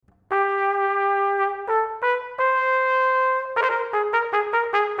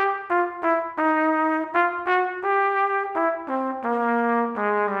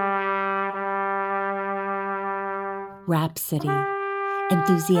rhapsody,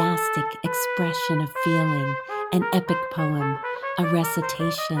 enthusiastic expression of feeling, an epic poem, a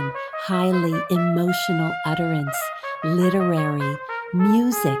recitation, highly emotional utterance, literary,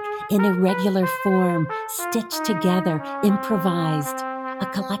 music in irregular form, stitched together, improvised, a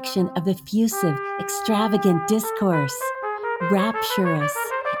collection of effusive, extravagant discourse, rapturous,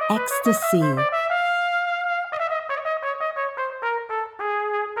 ecstasy.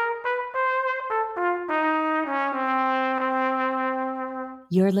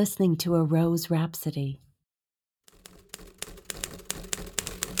 You're listening to a Rose Rhapsody.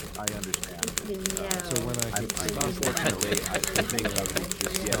 I understand. No. So when I get Unfortunately, I think I would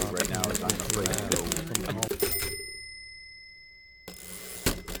just get it right now as I'm afraid to go.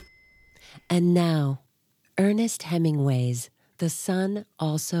 And now, Ernest Hemingway's The Sun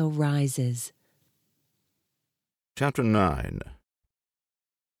Also Rises. Chapter 9.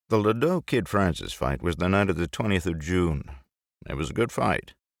 The Ladeau-Kid Francis fight was the night of the 20th of June. It was a good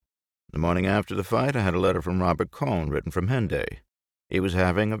fight. The morning after the fight, I had a letter from Robert Cohn written from Henday. He was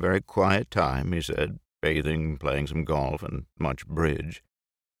having a very quiet time, he said, bathing, playing some golf, and much bridge.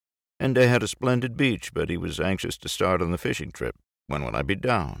 Henday had a splendid beach, but he was anxious to start on the fishing trip. When would I be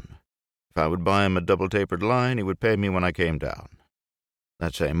down? If I would buy him a double-tapered line, he would pay me when I came down.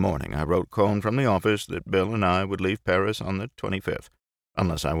 That same morning, I wrote Cohn from the office that Bill and I would leave Paris on the 25th,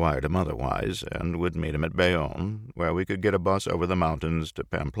 unless I wired him otherwise, and would meet him at Bayonne, where we could get a bus over the mountains to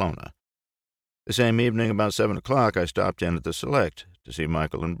Pamplona. The same evening, about 7 o'clock, I stopped in at the Select to see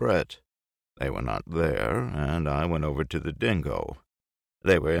Michael and Brett. They were not there, and I went over to the Dingo.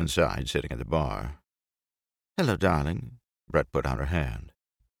 They were inside, sitting at the bar. "Hello, darling." Brett put out her hand.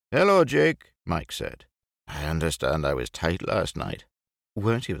 "Hello, Jake," Mike said. "I understand I was tight last night."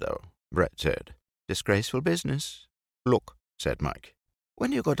 "Weren't you, though?" Brett said. "Disgraceful business." "Look," said Mike,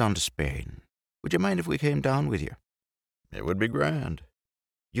 "when you go down to Spain, would you mind if we came down with you?" "It would be grand."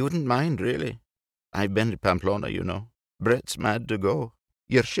 "You wouldn't mind, really? I've been to Pamplona, you know. Brett's mad to go.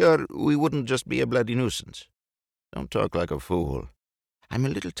 You're sure we wouldn't just be a bloody nuisance?" "Don't talk like a fool." "I'm a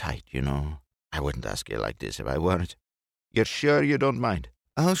little tight, you know. I wouldn't ask you like this if I weren't." "You're sure you don't mind?"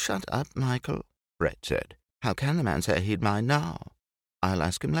 "Oh, shut up, Michael," Brett said. "How can the man say he'd mind now? I'll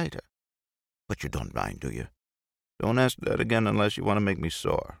ask him later." "But you don't mind, do you?" "Don't ask that again unless you want to make me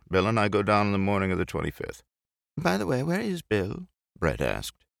sore. Bill and I go down in the morning of the 25th. "By the way, where is Bill?" Brett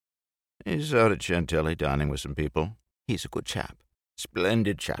asked. "He's out at Chantilly dining with some people." "He's a good chap."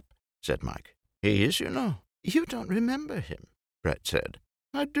 "Splendid chap," said Mike. "He is, you know." "You don't remember him," Brett said.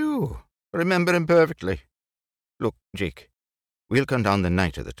 "I do. Remember him perfectly. Look, Jake, we'll come down the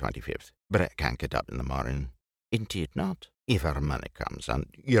night of the 25th. Brett can't get up in the morning." "Indeed not. If our money comes, and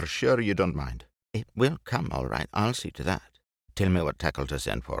you're sure you don't mind?" "It will come, all right. I'll see to that. Tell me what tackle to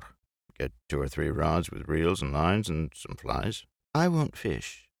send for." "Get 2 or 3 rods with reels and lines and some flies." "I won't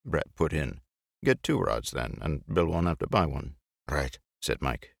fish," Brett put in. "Get 2 rods, then, and Bill won't have to buy one." "Right," said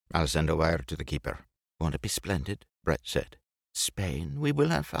Mike. "I'll send a wire to the keeper." "Won't it be splendid?" Brett said. "Spain, we will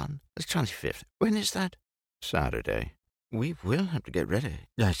have fun. The 25th. When is that?" "Saturday." "We will have to get ready."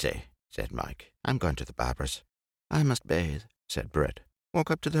 "I say," said Mike. "I'm going to the barber's." "I must bathe," said Brett. "Walk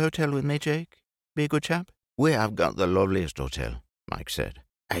up to the hotel with me, Jake? Be a good chap?" "We have got the loveliest hotel," Mike said.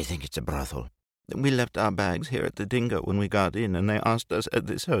 "I think it's a brothel. We left our bags here at the Dingo when we got in, and they asked us at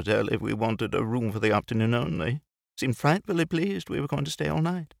this hotel if we wanted a room for the afternoon only. Seemed frightfully pleased we were going to stay all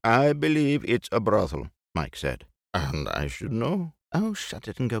night." "I believe it's a brothel," Mike said. "And I should know." "Oh, shut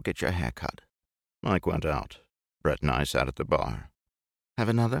it and go get your hair cut." Mike went out. Brett and I sat at the bar. "Have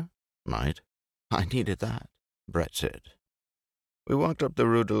another?" "Might." "I needed that," Brett said. We walked up the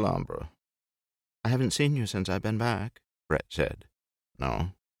Rue de l'Ombre. "I haven't seen you since I've been back," Brett said.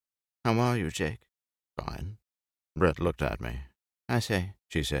 "No." "How are you, Jake?" "Fine." Brett looked at me. "I say,"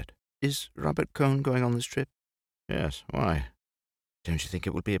 she said, "is Robert Cohn going on this trip?" "Yes. Why?" "Don't you think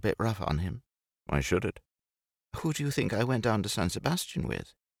it would be a bit rough on him?" "Why should it?" "Who do you think I went down to San Sebastian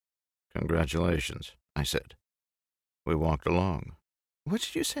with?" "Congratulations," I said. We walked along. "What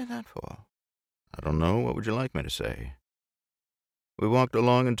did you say that for?" "I don't know. What would you like me to say?" We walked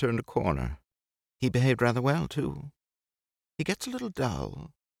along and turned a corner. "He behaved rather well, too." "He gets a little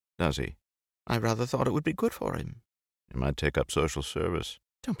dull." "Does he?" "I rather thought it would be good for him." "He might take up social service."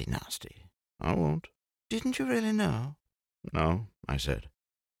 "Don't be nasty." "I won't." "Didn't you really know?" "No," I said.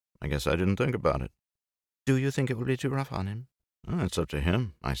 "I guess I didn't think about it." "Do you think it will be too rough on him?" "Oh, it's up to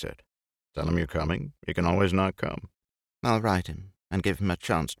him," I said. "Tell him you're coming. He can always not come." "I'll write him and give him a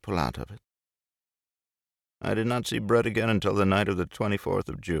chance to pull out of it." I did not see Brett again until the night of the 24th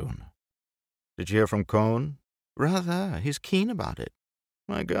of June. "Did you hear from Cohn?" "Rather. He's keen about it."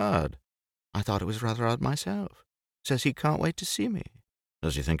 "My God." "I thought it was rather odd myself." Says he can't wait to see me.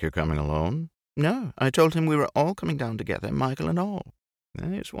 Does he think you're coming alone? No, I told him we were all coming down together, Michael and all.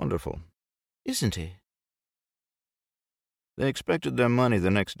 He's wonderful. Isn't he? They expected their money the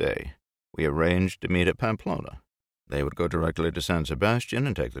next day. We arranged to meet at Pamplona. They would go directly to San Sebastian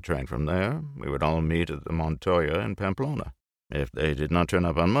and take the train from there. We would all meet at the Montoya in Pamplona. If they did not turn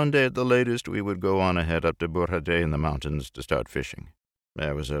up on Monday at the latest, we would go on ahead up to Burjate in the mountains to start fishing.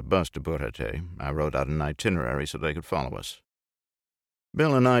 There was a bus to Burjate. I wrote out an itinerary so they could follow us.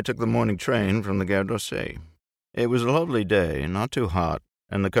 Bill and I took the morning train from the Gare d'Orsay. It was a lovely day, not too hot,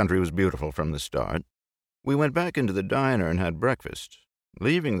 and the country was beautiful from the start. We went back into the diner and had breakfast.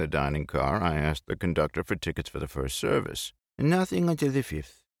 Leaving the dining car, I asked the conductor for tickets for the first service. Nothing until the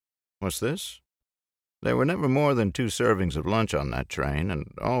 5th. What's this? There were never more than 2 servings of lunch on that train, and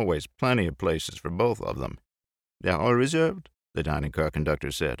always plenty of places for both of them. They're all reserved, the dining car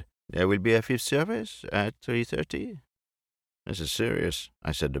conductor said. There will be a 5th service at 3:30. This is serious,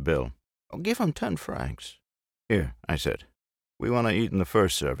 I said to Bill. Oh, give him 10 francs. Here, I said. We want to eat in the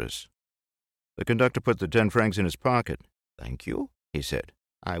first service. The conductor put the 10 francs in his pocket. Thank you, he said.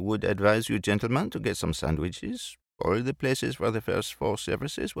 I would advise you gentlemen to get some sandwiches. All the places for the first 4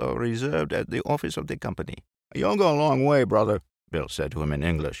 services were reserved at the office of the company. You'll go a long way, brother, Bill said to him in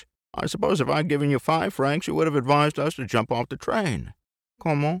English. I suppose if I'd given you 5 francs, you would have advised us to jump off the train.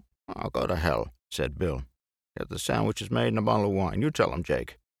 Comment? Oh, go to hell, said Bill. Get the sandwiches made and a bottle of wine. You tell him,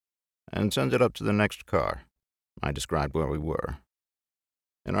 Jake. And send it up to the next car. I described where we were.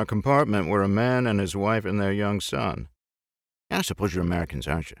 In our compartment were a man and his wife and their young son. I suppose you're Americans,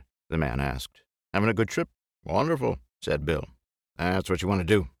 aren't you? The man asked. Having a good trip? Wonderful, said Bill. That's what you want to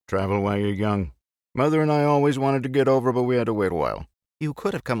do, travel while you're young. Mother and I always wanted to get over, but we had to wait a while. You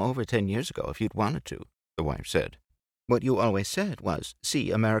could have come over 10 years ago if you'd wanted to, the wife said. What you always said was,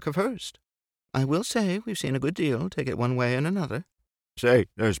 see America first. I will say we've seen a good deal, take it one way and another. Say,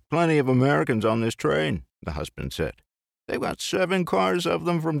 there's plenty of Americans on this train, the husband said. They've got 7 cars of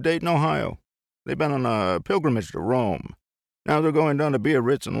them from Dayton, Ohio. They've been on a pilgrimage to Rome. Now they're going down to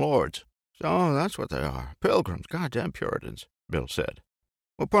Biarritz and Lourdes. So that's what they are. Pilgrims, goddamn Puritans, Bill said.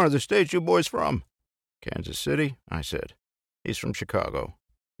 What part of the States you boys from? Kansas City, I said. He's from Chicago.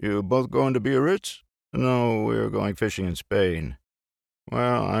 You both going to Biarritz? No, we're going fishing in Spain.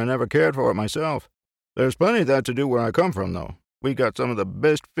 Well, I never cared for it myself. There's plenty of that to do where I come from, though. We got some of the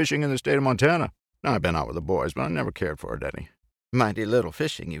best fishing in the state of Montana. I've been out with the boys, but I never cared for it any. Mighty little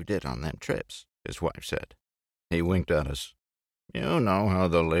fishing you did on them trips, his wife said. He winked at us. You know how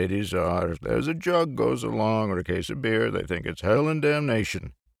the ladies are. If there's a jug goes along or a case of beer, they think it's hell and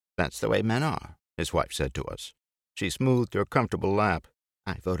damnation. That's the way men are, his wife said to us. She smoothed her comfortable lap.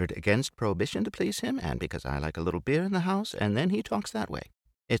 I voted against prohibition to please him, and because I like a little beer in the house, and then he talks that way.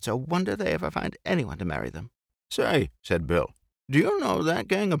 It's a wonder they ever find anyone to marry them. Say, said Bill, do you know that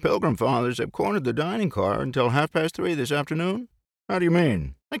gang of Pilgrim Fathers have cornered the dining car until 3:30 this afternoon? How do you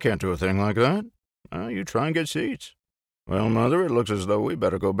mean? They can't do a thing like that. You try and get seats. Well, Mother, it looks as though we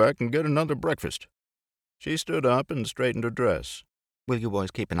better go back and get another breakfast. She stood up and straightened her dress. Will you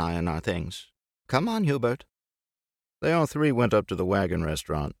boys keep an eye on our things? Come on, Hubert. They all 3 went up to the wagon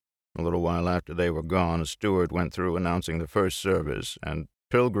restaurant. A little while after they were gone, a steward went through announcing the first service, and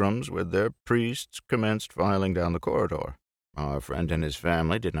pilgrims with their priests commenced filing down the corridor. Our friend and his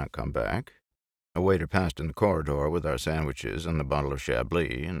family did not come back. A waiter passed in the corridor with our sandwiches and the bottle of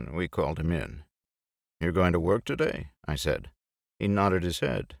Chablis, and we called him in. You're going to work today? I said. He nodded his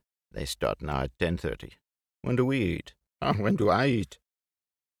head. They start now at 10:30. When do we eat? When do I eat?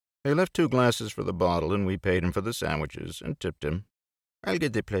 They left 2 glasses for the bottle, and we paid him for the sandwiches and tipped him. I'll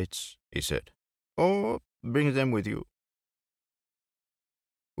get the plates, he said. Or bring them with you.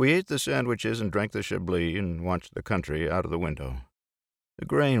 We ate the sandwiches and drank the Chablis and watched the country out of the window. The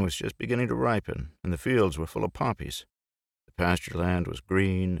grain was just beginning to ripen, and the fields were full of poppies. The pasture land was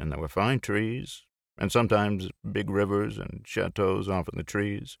green, and there were fine trees, and sometimes big rivers and chateaux off in the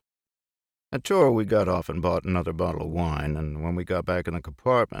trees. At Tours we got off and bought another bottle of wine, and when we got back in the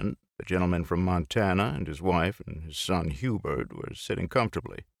compartment, the gentleman from Montana and his wife and his son Hubert were sitting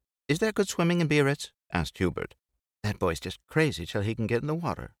comfortably. Is there good swimming in Biarritz? Asked Hubert. That boy's just crazy till he can get in the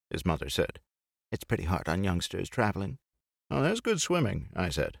water, his mother said. It's pretty hard on youngsters traveling. Oh, there's good swimming, I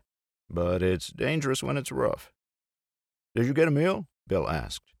said, but it's dangerous when it's rough. Did you get a meal? Bill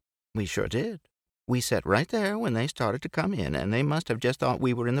asked. We sure did. We sat right there when they started to come in, and they must have just thought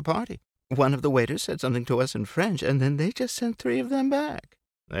we were in the party. One of the waiters said something to us in French, and then they just sent 3 of them back.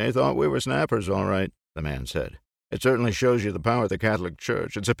 They thought we were snappers, all right, the man said. It certainly shows you the power of the Catholic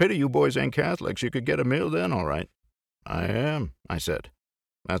Church. It's a pity you boys ain't Catholics. You could get a meal then, all right. I am, I said.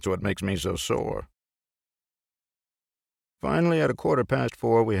 That's what makes me so sore. Finally, at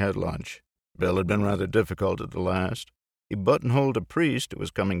 4:15, we had lunch. Bill had been rather difficult at the last. He buttonholed a priest who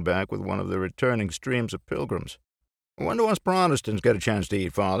was coming back with one of the returning streams of pilgrims. "When do us Protestants get a chance to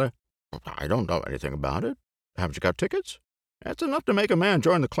eat, Father?" "I don't know anything about it. Haven't you got tickets?" "That's enough to make a man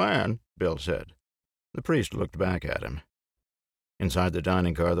join the Klan," Bill said. The priest looked back at him. Inside the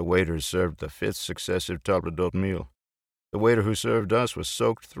dining car, the waiters served the 5th successive table d'hôte meal. The waiter who served us was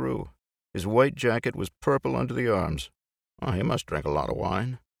soaked through. His white jacket was purple under the arms. Oh, he must drink a lot of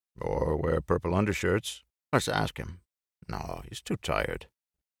wine. Or wear purple undershirts. Let's ask him. No, he's too tired.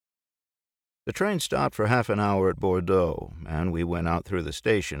 The train stopped for half an hour at Bordeaux, and we went out through the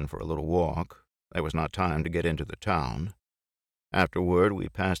station for a little walk. There was not time to get into the town. Afterward, we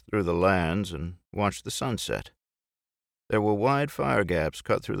passed through the lands and watched the sunset. There were wide fire gaps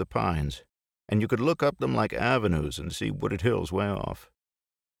cut through the pines, and you could look up them like avenues and see wooded hills way off.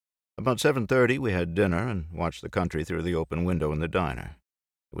 About 7:30, we had dinner and watched the country through the open window in the diner.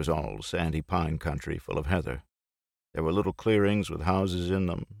 It was all sandy pine country full of heather. There were little clearings with houses in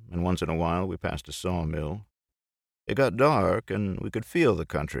them, and once in a while we passed a sawmill. It got dark, and we could feel the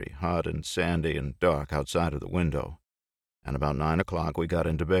country, hot and sandy and dark outside of the window. And about 9 o'clock we got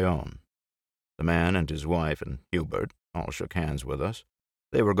into Bayonne. The man and his wife and Hubert all shook hands with us.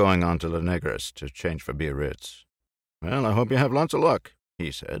 They were going on to La Negres to change for Biarritz. "Well, I hope you have lots of luck,"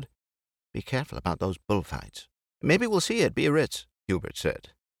 he said. "Be careful about those bullfights." "Maybe we'll see you at Biarritz," Hubert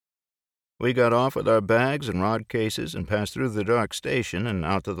said. We got off with our bags and rod cases and passed through the dark station and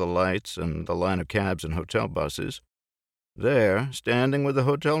out to the lights and the line of cabs and hotel buses. There, standing with the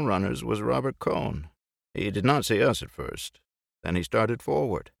hotel runners, was Robert Cohn. He did not see us at first. Then he started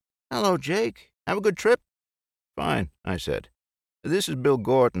forward. "Hello, Jake. Have a good trip?" "Fine," I said. "This is Bill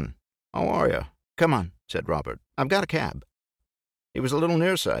Gorton. How are you?" "Come on," said Robert. "I've got a cab." He was a little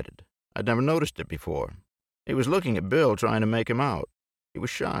nearsighted. I'd never noticed it before. He was looking at Bill, trying to make him out. He was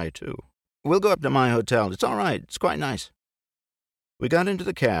shy, too. "We'll go up to my hotel. It's all right. It's quite nice." We got into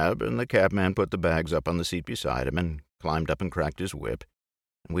the cab, and the cabman put the bags up on the seat beside him and climbed up and cracked his whip,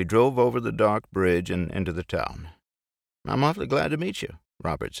 and we drove over the dark bridge and into the town. "I'm awfully glad to meet you,"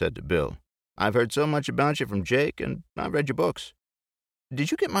 Robert said to Bill. "I've heard so much about you from Jake, and I've read your books. Did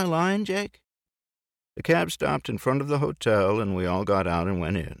you get my line, Jake?" The cab stopped in front of the hotel, and we all got out and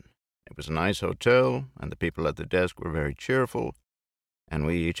went in. It was a nice hotel, and the people at the desk were very cheerful, and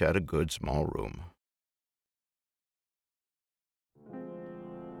we each had a good small room.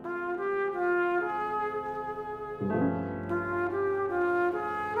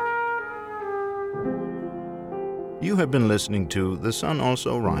 You have been listening to The Sun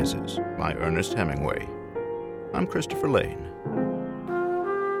Also Rises by Ernest Hemingway. I'm Christopher Lane.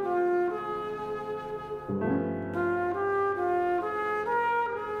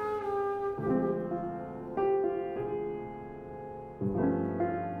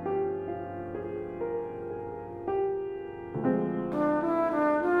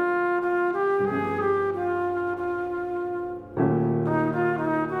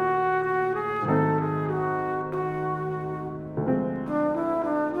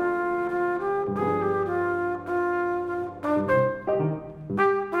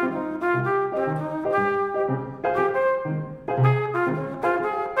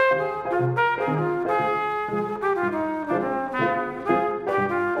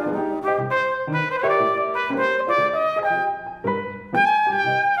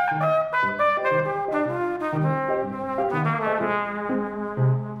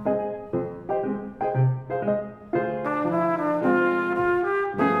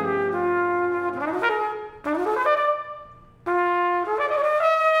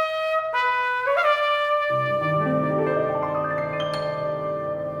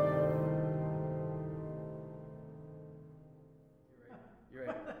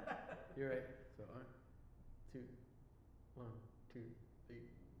 You're right. So, 1, 2, 3.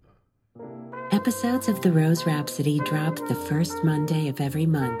 Episodes of The Rose Rhapsody drop the first Monday of every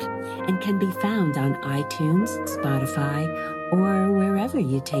month and can be found on iTunes, Spotify, or wherever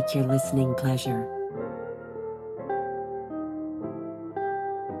you take your listening pleasure.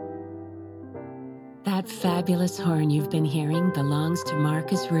 That fabulous horn you've been hearing belongs to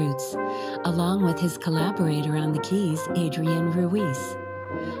Marcus Roots, along with his collaborator on the keys, Adrian Ruiz.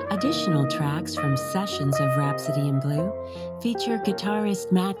 Additional tracks from sessions of Rhapsody in Blue feature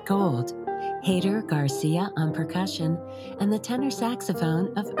guitarist Matt Gold, Hader Garcia on percussion, and the tenor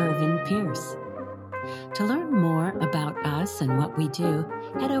saxophone of Irvin Pierce. To learn more about us and what we do,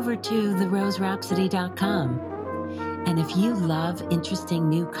 head over to theroserhapsody.com. And if you love interesting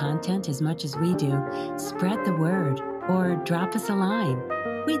new content as much as we do, spread the word or drop us a line.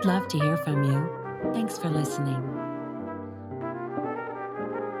 We'd love to hear from you. Thanks for listening.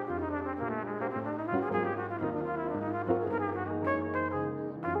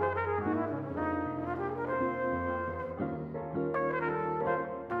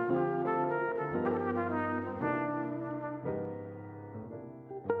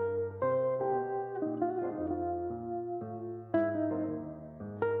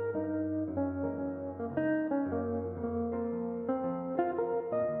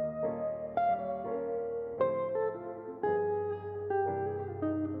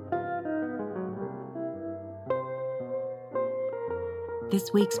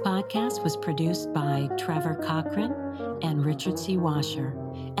 This week's podcast was produced by Trevor Cochran and Richard C. Washer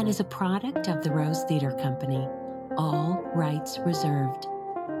and is a product of the Rose Theater Company. All rights reserved.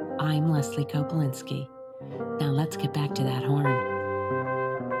 I'm Leslie Kopolinsky. Now let's get back to that horn.